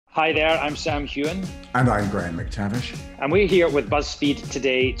Hi there, I'm Sam Heughan. And I'm Graham Mctavish. And we're here with BuzzFeed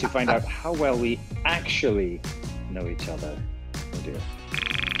today to find out how well we actually know each other. Oh dear.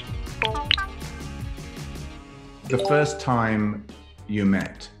 The first time you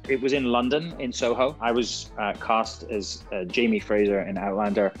met? It was in London, in Soho. I was cast as Jamie Fraser in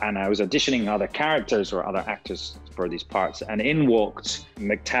Outlander, and I was auditioning other characters or other actors for these parts. And in walked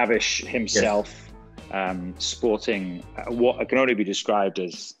Mctavish himself. Yes. Sporting what can only be described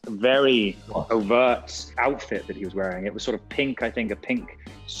as a very overt outfit that he was wearing. It was sort of pink, I think, a pink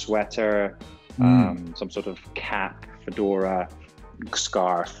sweater, some sort of cap, fedora,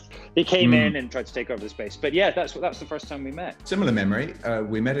 scarf. He came in and tried to take over the space. But yeah, that's the first time we met. Similar memory.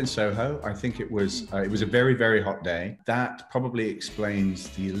 We met in Soho. I think it was a very, very hot day. That probably explains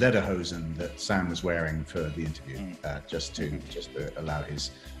the lederhosen that Sam was wearing for the interview, just to allow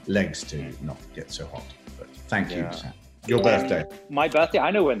his legs to not get so hot. But thank you, Sam. Your birthday. My birthday?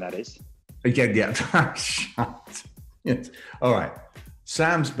 I know when that is. Yeah. Shut. Yes. All right.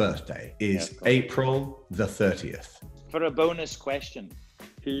 Sam's birthday is April the 30th. For a bonus question,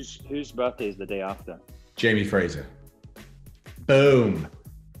 whose birthday is the day after? Jamie Fraser. Boom.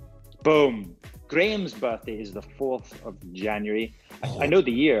 Graham's birthday is the 4th of January. I know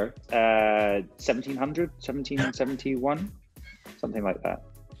the year, 1771, something like that.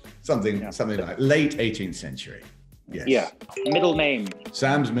 Something like late 18th century. Yes. Yeah. Middle name.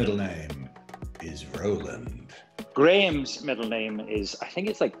 Sam's middle name is Roland. Graham's middle name is, I think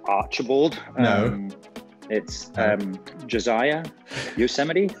it's like Archibald. No. It's Josiah,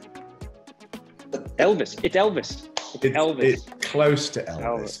 Yosemite, Elvis. It's Elvis. It's close to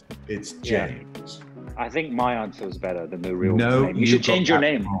Elvis. It's James. Yeah. I think my answer is better than the real name. You should change your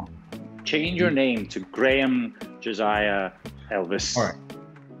name. Change your name to Graham, Josiah, Elvis. All right.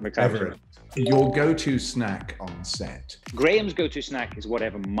 Everett. Your go-to snack on set? Graham's go-to snack is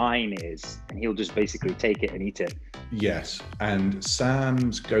whatever mine is, and he'll just basically take it and eat it. Yes. And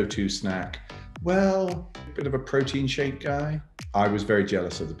Sam's go-to snack? Well, a bit of a protein shake guy. I was very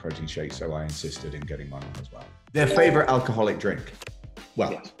jealous of the protein shake, so I insisted in getting one on as well. Their favorite alcoholic drink?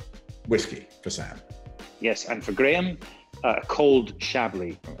 Well, whiskey for Sam. Yes, and for Graham, cold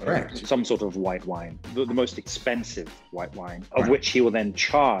Chablis. Correct. Some sort of white wine, the most expensive white wine, of which he will then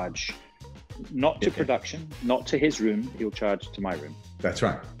charge, not to production, not to his room, he'll charge to my room. That's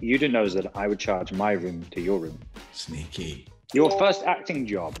right. You didn't know that I would charge my room to your room. Sneaky. Your first acting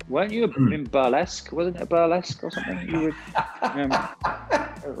job, weren't you in burlesque? Wasn't it burlesque or something? You were,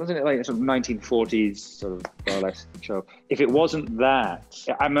 wasn't it like a sort of 1940s sort of burlesque show? If it wasn't that,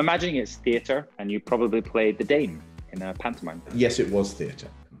 I'm imagining it's theatre, and you probably played the Dane in a pantomime. Yes, it was theatre.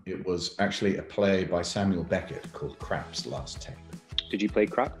 It was actually a play by Samuel Beckett called Crap's Last Tape. Did you play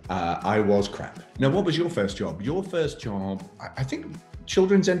Crap? I was Crap. Now, what was your first job? Your first job, I think,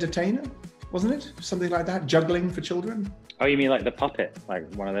 children's entertainer, wasn't it? Something like that? Juggling for children? Oh, you mean like the puppet,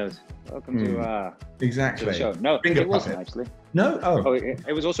 like one of those? Welcome to exactly. the show. No, Finger it wasn't puppet. actually. No? Oh.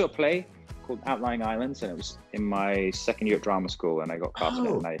 It was also a play called Outlying Islands, and it was in my second year at drama school, and I got cast in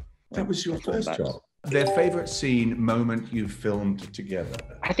it. And that was your first job. Their favourite scene, moment you filmed together?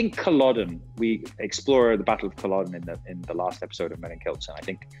 I think Culloden. We explore the Battle of Culloden in the last episode of In Kilts, and I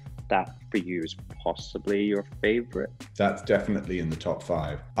think that for you is possibly your favourite. That's definitely in the top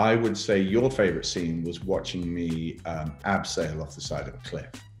 5. I would say your favourite scene was watching me abseil off the side of a cliff.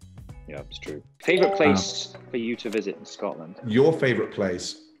 Yeah, it's true. Favourite place for you to visit in Scotland? Your favourite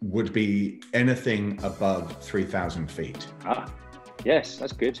place would be anything above 3,000 feet. Yes,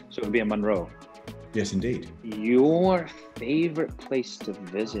 that's good. So it would be in Munro. Yes, indeed. Your favourite place to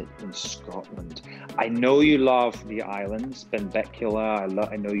visit in Scotland? I know you love the islands, Benbecula.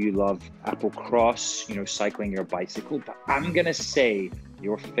 I know you love Applecross, cycling your bicycle. But I'm going to say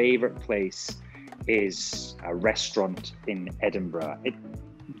your favourite place is a restaurant in Edinburgh.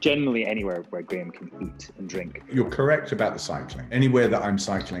 Generally anywhere where Graham can eat and drink. You're correct about the cycling. Anywhere that I'm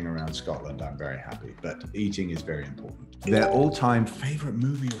cycling around Scotland, I'm very happy, but eating is very important. Their all-time favourite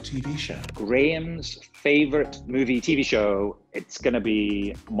movie or TV show? Graham's favourite movie, TV show, it's going to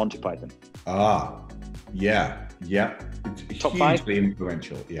be Monty Python. Yeah. Top 5? Hugely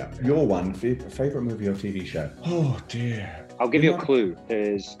influential, yeah. Your one, favourite movie or TV show? Oh, dear. I'll give you a clue.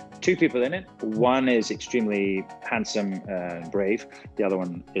 There's 2 people in it. One is extremely handsome and brave. The other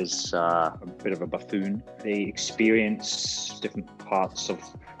one is a bit of a buffoon. They experience different parts of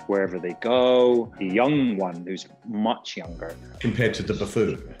wherever they go. The young one, who's much younger. Compared to the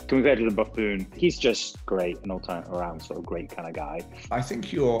buffoon. He's just great, an all-time around sort of great kind of guy. I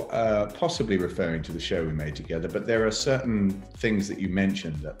think you're possibly referring to the show we made together, but there are certain things that you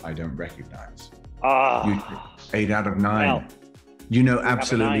mentioned that I don't recognize. 8 out of 9. Well, You know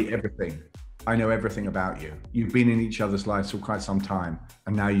absolutely everything. I know everything about you. You've been in each other's lives for quite some time,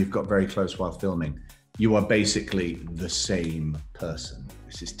 and now you've got very close while filming. You are basically the same person.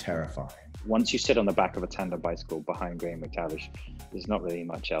 This is terrifying. Once you sit on the back of a tandem bicycle behind Graham Mctavish, there's not really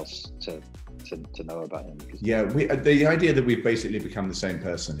much else to know about him. Yeah, the idea that we've basically become the same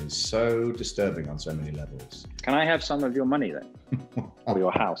person is so disturbing on so many levels. Can I have some of your money then? Or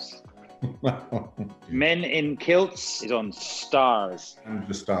your house? Men in Kilts is on Stars. And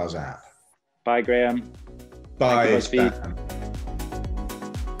the Stars app. Bye, Graham. Bye, BuzzFeed.